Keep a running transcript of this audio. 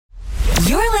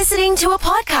listening to a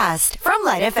podcast from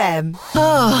LITE FM.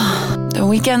 Oh, the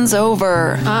weekend's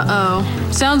over. Uh-oh.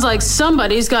 Sounds like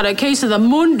somebody's got a case of the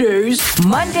Mondays.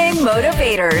 Monday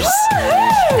Motivators.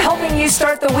 Helping you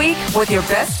start the week with your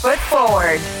best foot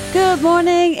forward. Good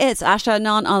morning, it's Asha and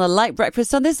Nan on the Light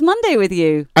Breakfast on this Monday with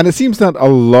you. And it seems that a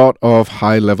lot of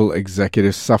high-level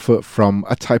executives suffer from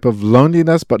a type of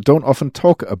loneliness but don't often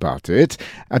talk about it.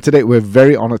 And today we're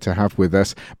very honored to have with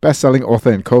us best-selling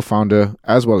author and co-founder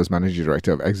as well as managing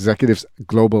director of Executives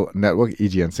Global Network,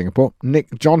 EGN Singapore, Nick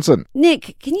Jonsson.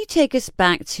 Nick, can you take us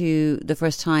back to the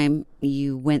first time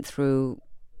you went through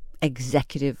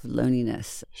executive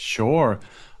loneliness? Sure.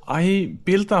 I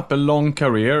built up a long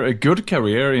career, a good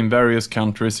career in various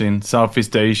countries in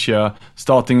Southeast Asia,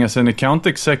 starting as an account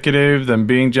executive, then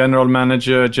being general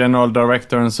manager, general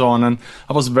director and so on. And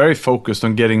I was very focused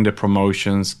on getting the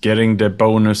promotions, getting the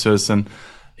bonuses. And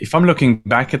if I'm looking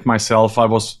back at myself, I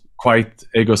was quite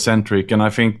egocentric. And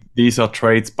I think these are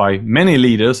traits by many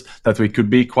leaders that we could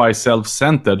be quite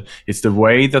self-centered. It's the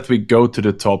way that we go to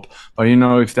the top. But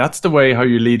if that's the way how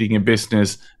you're leading a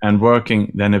business and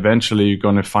working, then eventually you're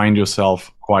going to find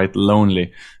yourself quite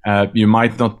lonely. You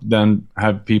might not then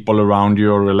have people around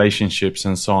you or relationships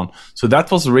and so on. So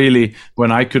that was really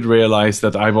when I could realize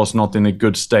that I was not in a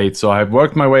good state. So I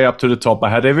worked my way up to the top. I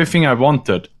had everything I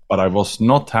wanted, but I was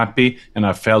not happy and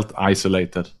I felt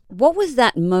isolated. What was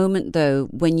that moment, though,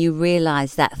 when you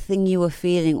realized that thing you were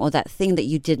feeling or that thing that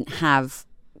you didn't have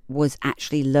was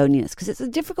actually loneliness? Because it's a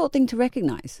difficult thing to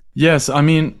recognize. Yes,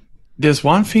 there's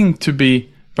one thing to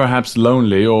be perhaps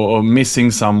lonely or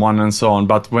missing someone and so on.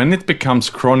 But when it becomes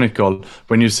chronicle,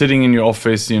 when you're sitting in your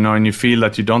office, and you feel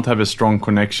that you don't have a strong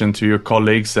connection to your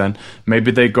colleagues, and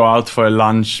maybe they go out for a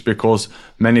lunch because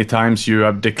many times you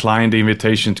have declined the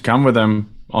invitation to come with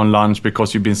them on lunch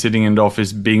because you've been sitting in the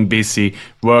office being busy,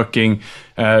 working.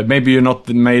 Maybe you're not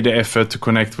made the effort to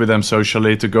connect with them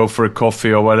socially, to go for a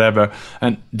coffee or whatever.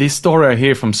 And this story I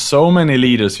hear from so many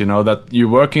leaders, that you're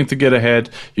working to get ahead,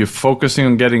 you're focusing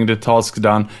on getting the tasks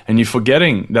done, and you're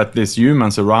forgetting that there's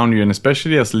humans around you, and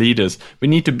especially as leaders, we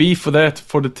need to be for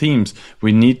the teams.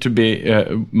 We need to be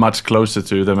much closer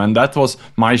to them. And that was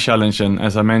my challenge. And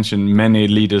as I mentioned, many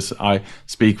leaders I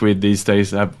speak with these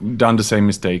days have done the same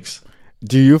mistakes.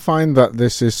 Do you find that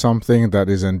this is something that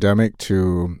is endemic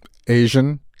to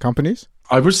Asian companies?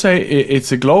 I would say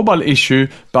it's a global issue,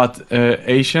 but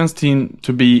Asians tend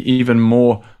to be even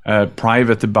more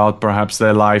private about perhaps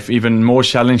their life, even more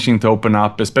challenging to open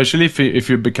up, especially if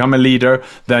you become a leader.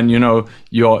 Then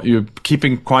you're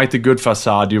keeping quite a good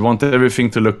facade. You want everything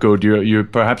to look good. You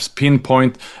perhaps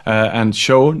pinpoint and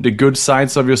show the good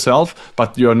sides of yourself,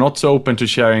 but you're not so open to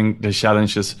sharing the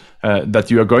challenges that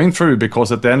you are going through,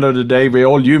 because at the end of the day we're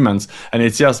all humans, and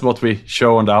it's just what we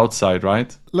show on the outside,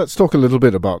 right? Let's talk a little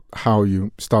bit about how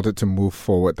you started to move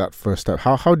forward, that first step.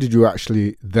 How did you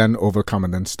actually then overcome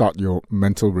and then start your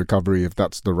mental recovery, if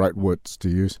that's the right words to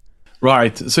use?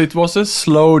 Right. So it was a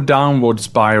slow downward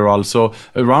spiral. So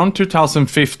around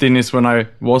 2015 is when I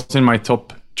was in my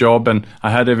top job and I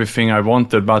had everything I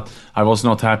wanted, but I was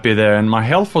not happy there and my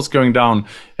health was going down.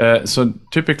 So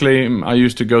typically I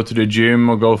used to go to the gym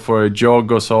or go for a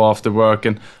jog or so after work,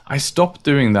 and I stopped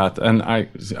doing that, and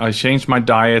I changed my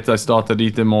diet. I started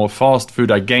eating more fast food.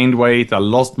 I gained weight. I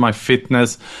lost my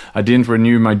fitness. I didn't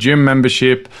renew my gym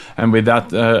membership, and with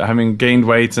that having gained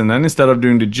weight, and then instead of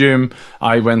doing the gym,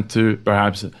 I went to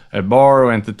perhaps a bar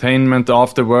or entertainment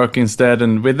after work instead,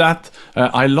 and with that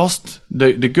I lost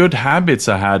the good habits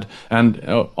I had, and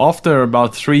after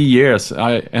about 3 years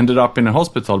I ended up in a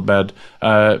hospital bed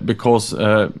because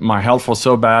my health was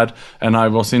so bad and I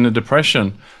was in a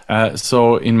depression.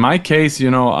 So in my case,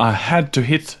 I had to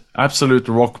hit absolute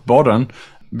rock bottom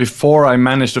before I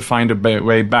managed to find a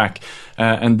way back.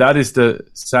 And that is the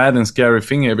sad and scary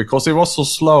thing here, because it was so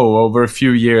slow over a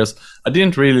few years. I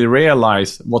didn't really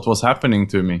realize what was happening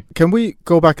to me. Can we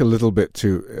go back a little bit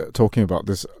to talking about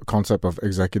this concept of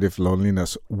executive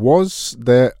loneliness? Was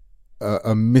there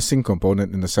a missing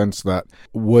component in the sense that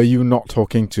were you not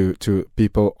talking to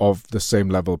people of the same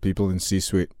level, people in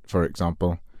C-suite, for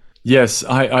example? Yes,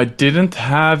 I didn't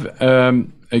have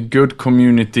a good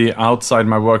community outside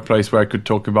my workplace where I could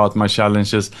talk about my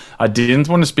challenges. I didn't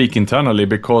want to speak internally,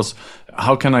 because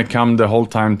how can I come the whole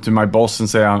time to my boss and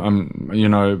say I'm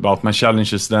about my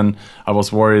challenges? Then I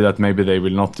was worried that maybe they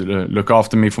will not look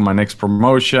after me for my next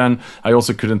promotion. I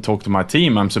also couldn't talk to my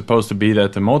team. I'm supposed to be there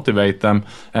to motivate them,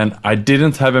 and I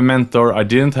didn't have a mentor. I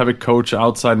didn't have a coach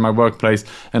outside my workplace,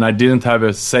 and I didn't have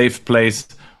a safe place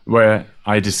where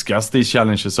I discussed these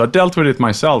challenges. So I dealt with it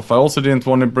myself. I also didn't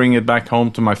want to bring it back home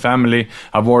to my family.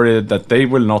 I worried that they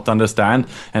will not understand.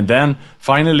 And then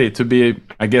finally, to be,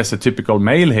 I guess, a typical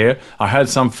male here, I had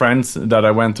some friends that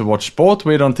I went to watch sport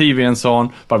with on TV and so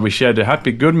on, but we shared the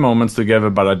happy, good moments together,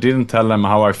 but I didn't tell them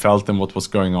how I felt and what was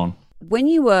going on. When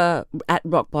you were at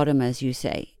rock bottom, as you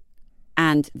say,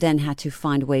 and then had to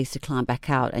find ways to climb back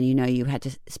out, and you had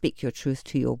to speak your truth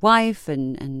to your wife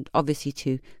and obviously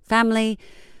to family,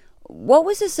 what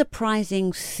was a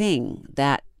surprising thing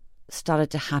that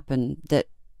started to happen that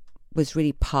was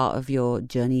really part of your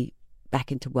journey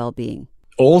back into well-being?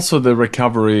 Also, the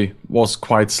recovery was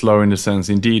quite slow in the sense,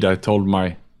 indeed, I told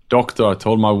my doctor, I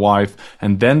told my wife,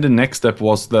 and then the next step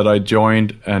was that I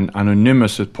joined an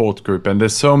anonymous support group. And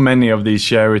there's so many of these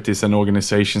charities and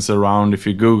organizations around. If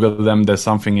you Google them, there's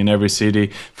something in every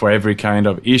city for every kind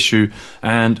of issue.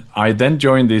 And I then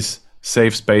joined this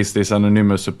safe space, this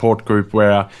anonymous support group,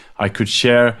 where I could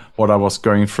share what I was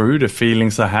going through, the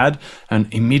feelings I had,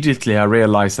 and immediately I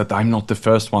realized that I'm not the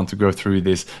first one to go through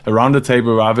this. Around the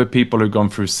table were other people who've gone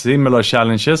through similar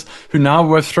challenges, who now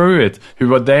were through it, who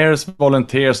were there as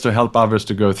volunteers to help others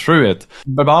to go through it.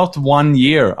 About 1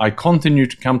 year, I continued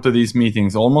to come to these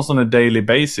meetings almost on a daily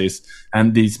basis,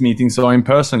 and these meetings are in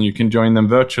person. You can join them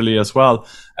virtually as well.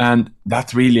 And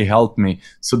that really helped me.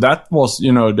 So that was,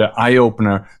 the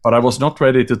eye-opener, but I was not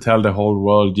ready to tell the whole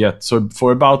world yet. So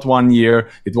for about 1 year,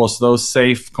 it was those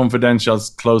safe, confidential,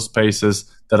 closed spaces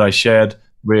that I shared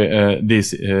with,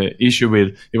 this issue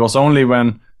with. It was only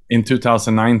when, in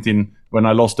 2019, when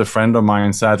I lost a friend of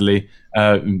mine, sadly,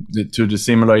 to the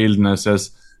similar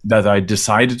illnesses, that I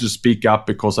decided to speak up,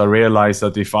 because I realized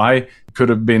that if I could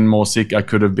have been more sick, I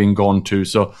could have been gone too.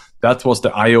 So that was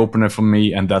the eye-opener for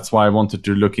me, and that's why I wanted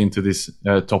to look into this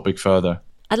topic further.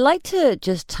 I'd like to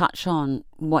just touch on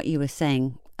what you were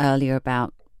saying earlier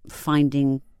about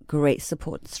finding great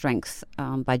support and strength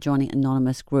by joining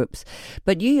anonymous groups.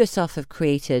 But you yourself have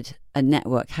created a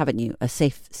network, haven't you? A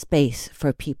safe space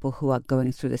for people who are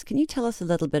going through this. Can you tell us a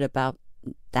little bit about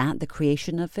that, the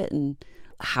creation of it, and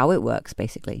how it works,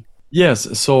 basically?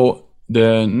 Yes, so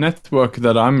the network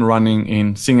that I'm running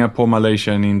in Singapore,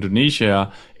 Malaysia, and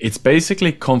Indonesia, it's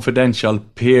basically confidential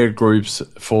peer groups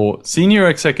for senior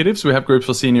executives. We have groups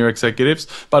for senior executives,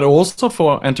 but also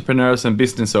for entrepreneurs and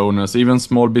business owners, even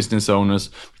small business owners,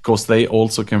 because they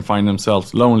also can find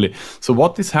themselves lonely. So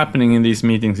what is happening in these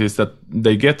meetings is that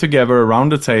they get together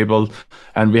around the table,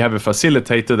 and we have a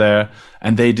facilitator there,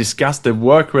 and they discuss the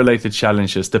work-related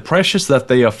challenges, the pressures that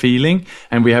they are feeling,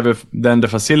 and we have then the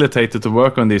facilitator to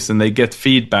work on this, and they get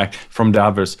feedback from the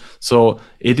others. So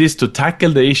it is to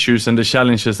tackle the issues and the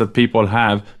challenges that people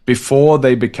have before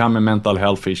they become a mental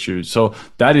health issue. So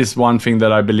that is one thing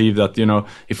that I believe that,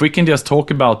 if we can just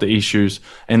talk about the issues,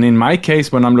 and in my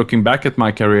case, when I'm looking back at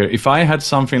my career, if I had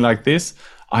something like this,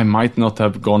 I might not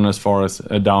have gone as far as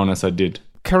down as I did.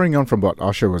 Carrying on from what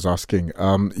Asha was asking,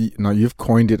 now you've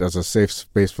coined it as a safe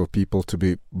space for people to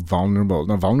be vulnerable.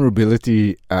 Now,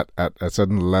 vulnerability at a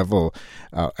certain level,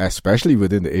 especially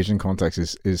within the Asian context,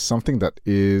 is something that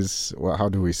is, well, how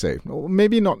do we say?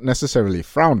 Maybe not necessarily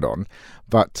frowned on,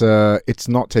 but it's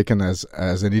not taken as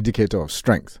an indicator of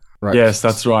strength, right? Yes,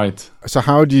 that's right. So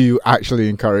how do you actually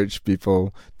encourage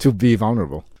people to be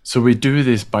vulnerable? So we do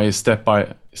this by a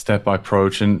step-by-step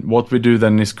approach, and what we do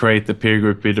then is create a peer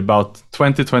group with about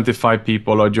 20-25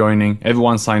 people are joining.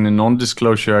 Everyone sign a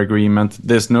non-disclosure agreement.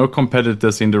 There's no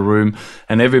competitors in the room,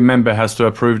 and every member has to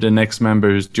approve the next member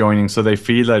who's joining, so they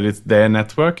feel that it's their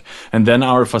network. And then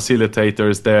our facilitator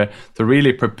is there to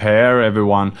really prepare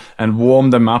everyone and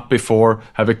warm them up before,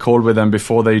 have a call with them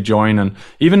before they join. And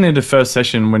even in the first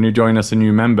session, when you join as a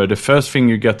new member, the first thing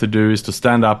you get to do is to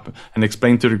stand up and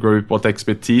explain to the group what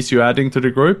expertise you're adding to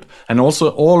the group. And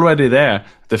also already there,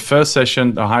 the first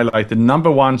session, to highlight the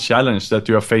number one challenge that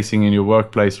you are facing in your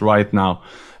workplace right now.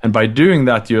 And by doing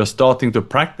that, you're starting to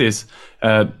practice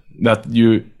that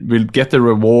you will get a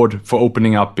reward for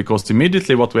opening up, because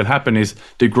immediately what will happen is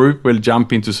the group will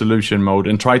jump into solution mode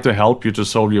and try to help you to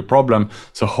solve your problem.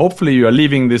 So hopefully you are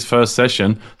leaving this first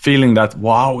session feeling that,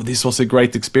 wow, this was a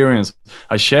great experience.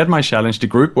 I shared my challenge, the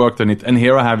group worked on it, and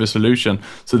here I have a solution.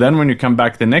 So then when you come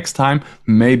back the next time,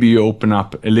 maybe you open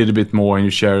up a little bit more and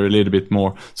you share a little bit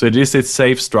more. So it is a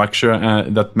safe structure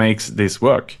that makes this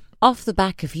work. Off the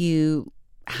back of you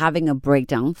having a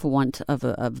breakdown, for want of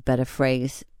a better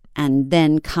phrase, and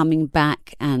then coming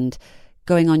back and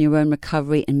going on your own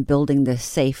recovery and building this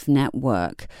safe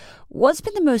network, what's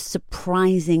been the most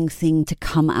surprising thing to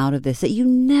come out of this that you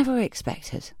never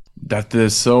expected? That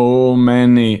there's so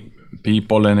many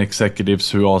people and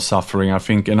executives who are suffering, I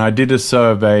think. And I did a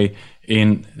survey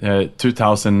in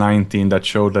 2019 that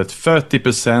showed that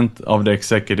 30% of the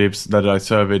executives that I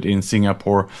surveyed in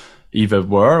Singapore either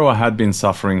were or had been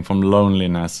suffering from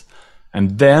loneliness.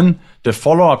 And then the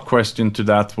follow-up question to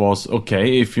that was,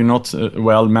 okay, if you're not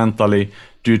well mentally,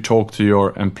 do you talk to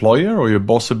your employer or your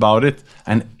boss about it?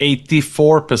 And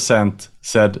 84%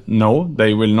 said no,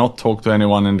 they will not talk to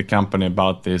anyone in the company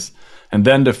about this. And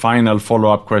then the final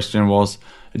follow-up question was,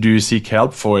 do you seek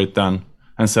help for it then?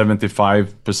 And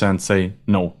 75% say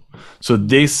no. So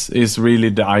this is really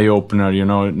the eye-opener, you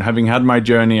know. Having had my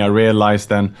journey, I realized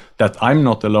then that I'm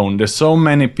not alone. There's so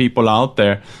many people out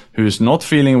there who is not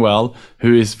feeling well,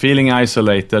 who is feeling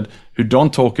isolated, who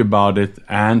don't talk about it,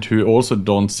 and who also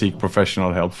don't seek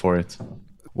professional help for it.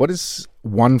 What is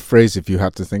one phrase, if you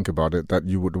had to think about it, that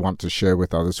you would want to share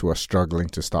with others who are struggling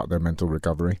to start their mental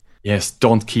recovery? Yes,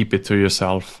 don't keep it to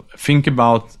yourself. Think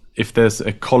about if there's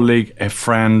a colleague, a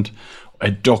friend, a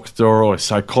doctor or a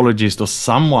psychologist or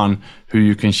someone who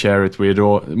you can share it with,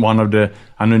 or one of the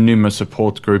anonymous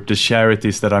support group, the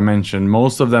charities that I mentioned.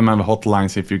 Most of them have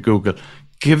hotlines. If you Google,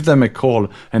 give them a call,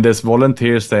 and there's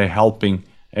volunteers there helping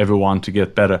everyone to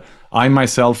get better. I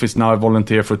myself is now a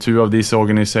volunteer for 2 of these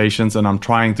organizations, and I'm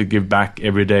trying to give back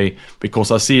every day because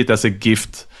I see it as a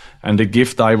gift, and the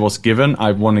gift I was given,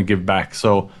 I want to give back.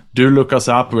 So do look us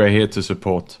up. We're here to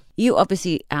support. You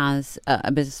obviously, as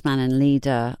a businessman and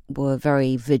leader, were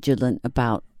very vigilant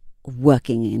about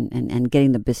working and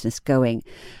getting the business going.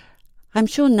 I'm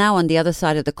sure now on the other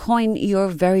side of the coin, you're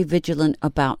very vigilant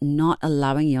about not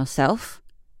allowing yourself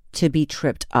to be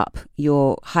tripped up.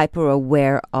 You're hyper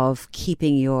aware of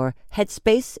keeping your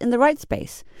headspace in the right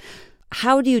space.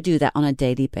 How do you do that on a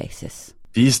daily basis?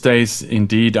 These days,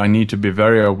 indeed, I need to be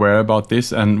very aware about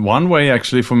this. And one way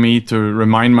actually for me to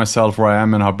remind myself where I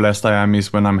am and how blessed I am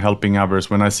is when I'm helping others.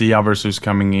 When I see others who's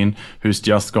coming in, who's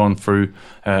just gone through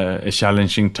a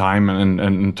challenging time,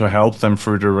 and to help them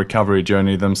through the recovery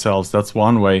journey themselves. That's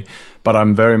one way. But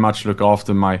I'm very much look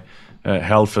after my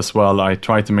health as well. I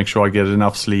try to make sure I get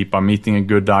enough sleep. I'm eating a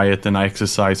good diet and I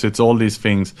exercise. So it's all these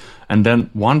things. And then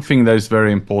one thing that is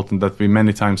very important that we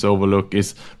many times overlook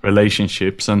is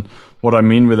relationships. And what I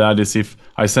mean with that is if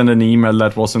I send an email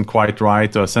that wasn't quite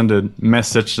right, or I send a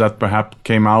message that perhaps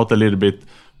came out a little bit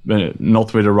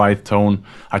not with the right tone,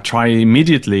 I try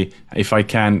immediately, if I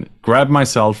can, grab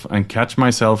myself and catch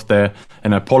myself there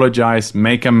and apologize,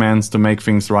 make amends to make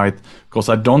things right, because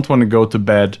I don't want to go to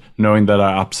bed knowing that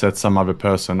I upset some other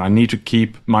person. I need to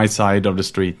keep my side of the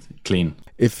street clean.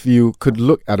 If you could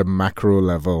look at a macro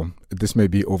level, this may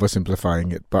be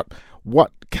oversimplifying it, but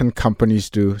what can companies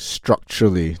do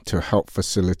structurally to help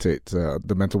facilitate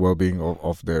the mental well-being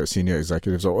of their senior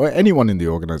executives or anyone in the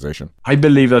organization? I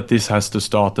believe that this has to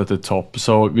start at the top.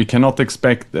 So we cannot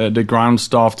expect the ground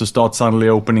staff to start suddenly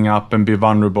opening up and be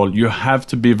vulnerable. You have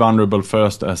to be vulnerable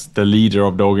first as the leader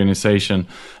of the organization.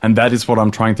 And that is what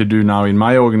I'm trying to do now in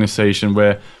my organization,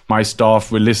 where my staff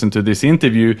will listen to this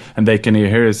interview and they can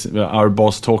hear our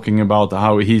boss talking about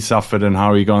how he suffered and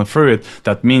how he gone through it.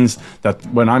 That means that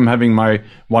when I'm having my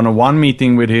one-on-one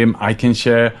meeting with him, I can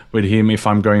share with him if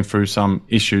I'm going through some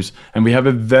issues. And we have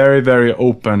a very, very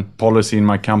open policy in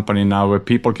my company now where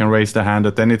people can raise their hand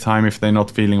at any time if they're not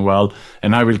feeling well,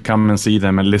 and I will come and see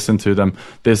them and listen to them.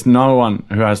 There's no one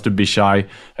who has to be shy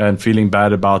and feeling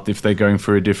bad about if they're going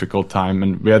through a difficult time,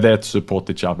 and we are there to support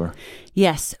each other.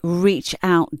 Yes, reach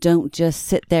out. Don't just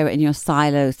sit there in your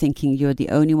silo thinking you're the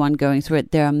only one going through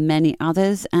it. There are many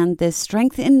others, and there's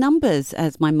strength in numbers,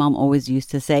 as my mum always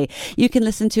used to say. You can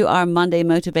listen to our Monday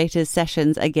Motivators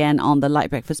sessions again on the Light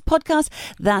Breakfast podcast.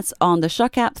 That's on the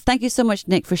Shock app. Thank you so much,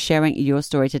 Nick, for sharing your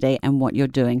story today and what you're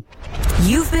doing.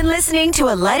 You've been listening to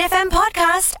a LITE FM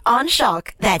podcast on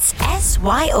Shock. That's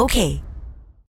SYOK.